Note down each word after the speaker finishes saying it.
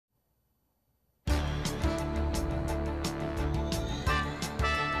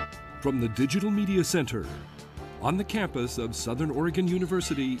From the Digital Media Center on the campus of Southern Oregon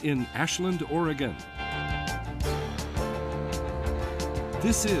University in Ashland, Oregon.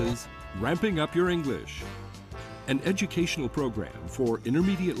 This is Ramping Up Your English, an educational program for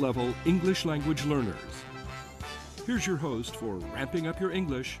intermediate level English language learners. Here's your host for Ramping Up Your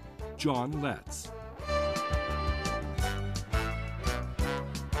English, John Letts.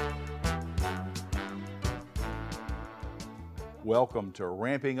 Welcome to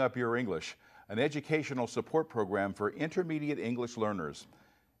Ramping Up Your English, an educational support program for intermediate English learners.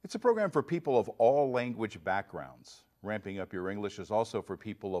 It's a program for people of all language backgrounds. Ramping Up Your English is also for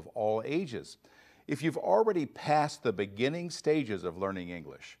people of all ages. If you've already passed the beginning stages of learning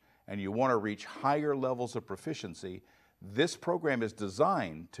English and you want to reach higher levels of proficiency, this program is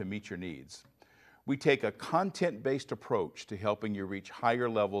designed to meet your needs. We take a content-based approach to helping you reach higher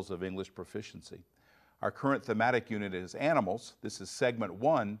levels of English proficiency. Our current thematic unit is Animals. This is segment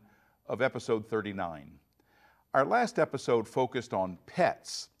 1 of episode 39. Our last episode focused on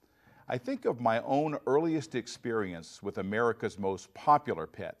pets. I think of my own earliest experience with America's most popular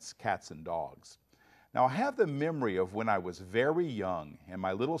pets, cats and dogs. Now, I have the memory of when I was very young and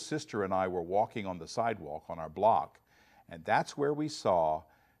my little sister and I were walking on the sidewalk on our block, and that's where we saw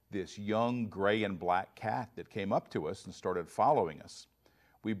this young gray and black cat that came up to us and started following us.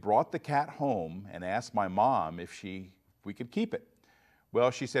 We brought the cat home and asked my mom if we could keep it. Well,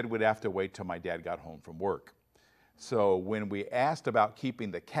 she said we'd have to wait till my dad got home from work. So when we asked about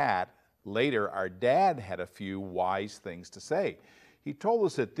keeping the cat, later our dad had a few wise things to say. He told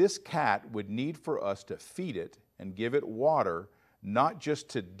us that this cat would need for us to feed it and give it water, not just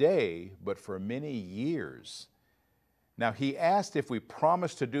today, but for many years. Now, he asked if we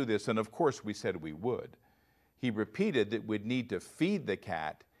promised to do this, and of course we said we would. He repeated that we'd need to feed the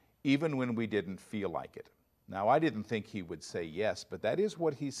cat even when we didn't feel like it. Now, I didn't think he would say yes, but that is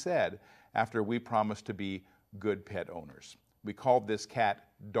what he said after we promised to be good pet owners. We called this cat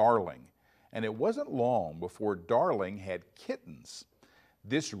Darling, and it wasn't long before Darling had kittens.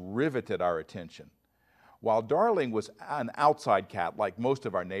 This riveted our attention. While Darling was an outside cat like most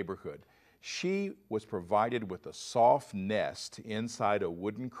of our neighborhood, she was provided with a soft nest inside a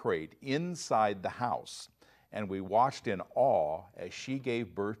wooden crate inside the house. And we watched in awe as she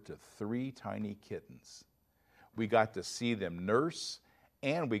gave birth to 3 tiny kittens. We got to see them nurse,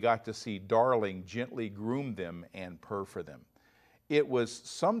 and we got to see Darling gently groom them and purr for them. It was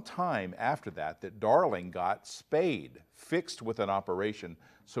some time after that Darling got spayed, fixed with an operation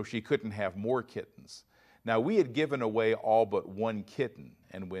so she couldn't have more kittens. Now, we had given away all but 1 kitten,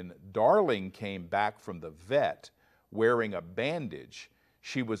 and when Darling came back from the vet wearing a bandage,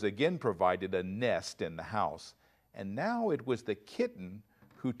 she was again provided a nest in the house, and now it was the kitten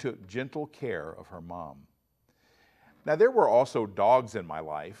who took gentle care of her mom. Now, there were also dogs in my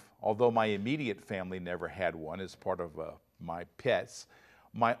life. Although my immediate family never had one as part of my pets,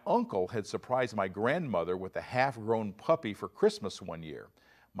 my uncle had surprised my grandmother with a half-grown puppy for Christmas one year.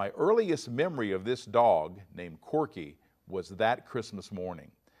 My earliest memory of this dog, named Corky, was that Christmas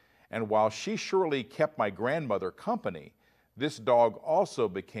morning. And while she surely kept my grandmother company, this dog also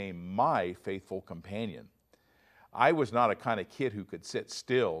became my faithful companion. I was not a kind of kid who could sit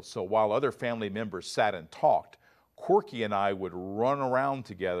still, so while other family members sat and talked, Corky and I would run around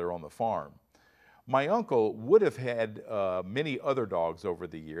together on the farm. My uncle would have had many other dogs over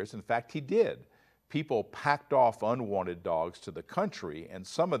the years. In fact, he did. People packed off unwanted dogs to the country, and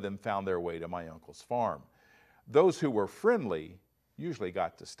some of them found their way to my uncle's farm. Those who were friendly usually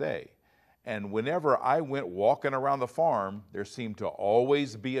got to stay. And whenever I went walking around the farm, there seemed to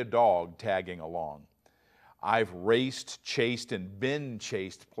always be a dog tagging along. I've raced, chased, and been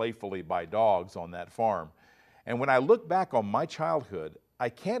chased playfully by dogs on that farm. And when I look back on my childhood, I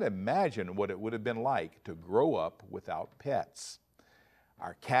can't imagine what it would have been like to grow up without pets.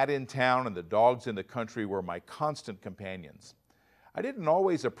 Our cat in town and the dogs in the country were my constant companions. I didn't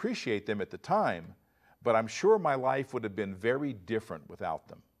always appreciate them at the time, but I'm sure my life would have been very different without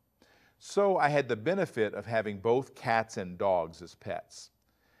them. So I had the benefit of having both cats and dogs as pets.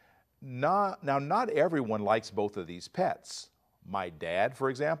 Now, not everyone likes both of these pets. My dad,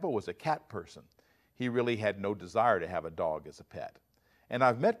 for example, was a cat person. He really had no desire to have a dog as a pet. And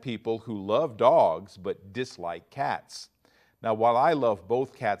I've met people who love dogs but dislike cats. Now, while I love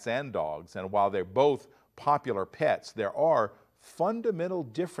both cats and dogs, and while they're both popular pets, there are fundamental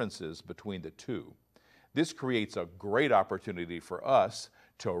differences between the two. This creates a great opportunity for us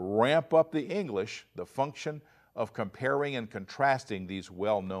to ramp up the English, the function of comparing and contrasting these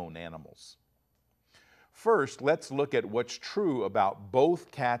well-known animals. First, let's look at what's true about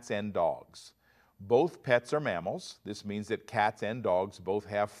both cats and dogs. Both pets are mammals. This means that cats and dogs both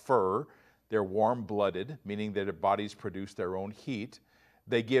have fur. They're warm-blooded, meaning that their bodies produce their own heat.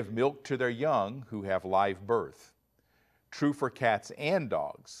 They give milk to their young, who have live birth. True for cats and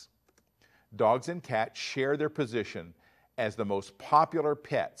dogs. Dogs and cats share their position as the most popular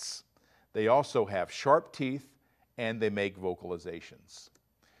pets. They also have sharp teeth and they make vocalizations.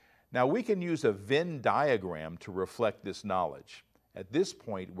 Now we can use a Venn diagram to reflect this knowledge. At this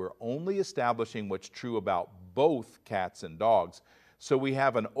point, we're only establishing what's true about both cats and dogs, so we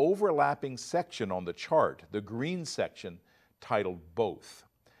have an overlapping section on the chart, the green section, titled Both.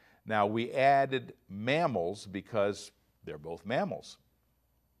 Now we added mammals because they're both mammals.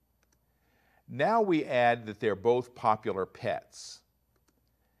 Now we add that they're both popular pets.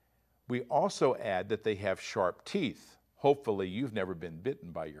 We also add that they have sharp teeth. Hopefully you've never been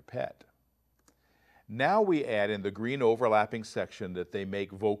bitten by your pet. Now we add in the green overlapping section that they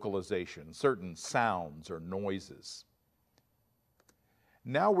make vocalization, certain sounds or noises.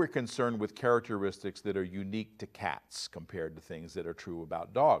 Now we're concerned with characteristics that are unique to cats compared to things that are true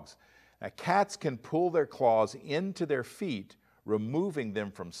about dogs. Now, cats can pull their claws into their feet, removing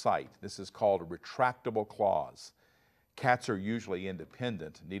them from sight. This is called retractable claws. Cats are usually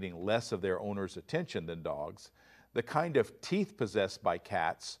independent, needing less of their owner's attention than dogs. The kind of teeth possessed by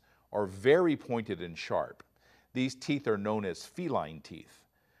cats are very pointed and sharp. These teeth are known as feline teeth.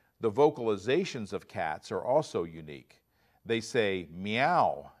 The vocalizations of cats are also unique. They say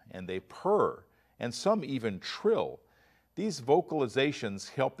meow and they purr, and some even trill. These vocalizations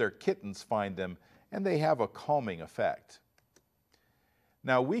help their kittens find them, and they have a calming effect.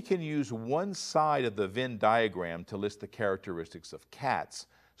 Now we can use one side of the Venn diagram to list the characteristics of cats,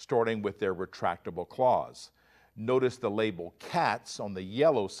 starting with their retractable claws. Notice the label cats on the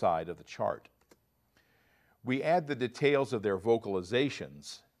yellow side of the chart. We add the details of their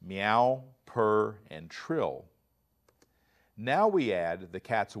vocalizations, meow, purr, and trill. Now we add the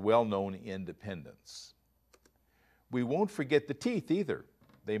cat's well-known independence. We won't forget the teeth either.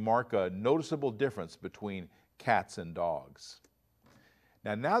 They mark a noticeable difference between cats and dogs.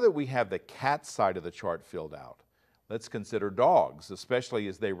 Now that we have the cat side of the chart filled out, let's consider dogs, especially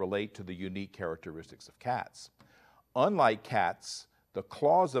as they relate to the unique characteristics of cats. Unlike cats, the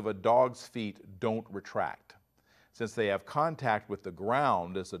claws of a dog's feet don't retract. Since they have contact with the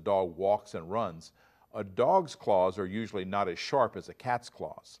ground as a dog walks and runs, a dog's claws are usually not as sharp as a cat's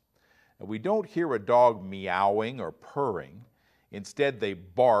claws. And we don't hear a dog meowing or purring. Instead, they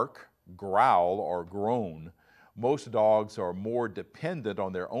bark, growl, or groan. Most dogs are more dependent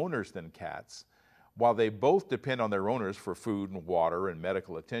on their owners than cats. While they both depend on their owners for food and water and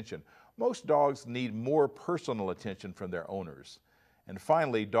medical attention, most dogs need more personal attention from their owners. And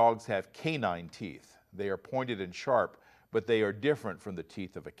finally, dogs have canine teeth. They are pointed and sharp, but they are different from the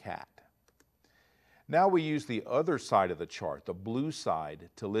teeth of a cat. Now we use the other side of the chart, the blue side,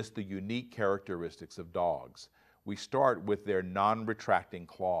 to list the unique characteristics of dogs. We start with their non-retracting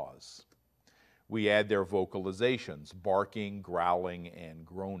claws. We add their vocalizations, barking, growling, and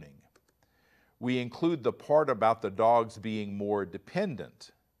groaning. We include the part about the dogs being more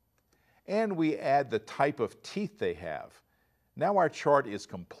dependent. And we add the type of teeth they have. Now our chart is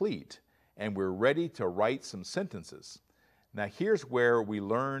complete, and we're ready to write some sentences. Now here's where we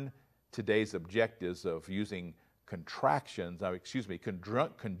learn today's objectives of using conjunctions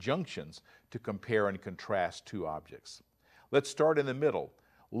to compare and contrast two objects. Let's start in the middle.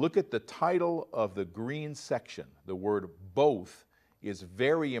 Look at the title of the green section. The word both is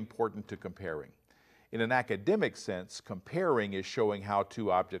very important to comparing. In an academic sense, comparing is showing how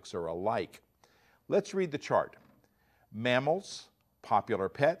two objects are alike. Let's read the chart. Mammals, popular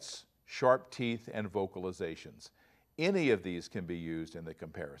pets, sharp teeth, and vocalizations. Any of these can be used in the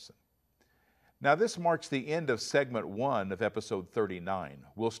comparison. Now this marks the end of segment 1 of episode 39.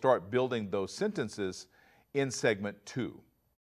 We'll start building those sentences in segment 2.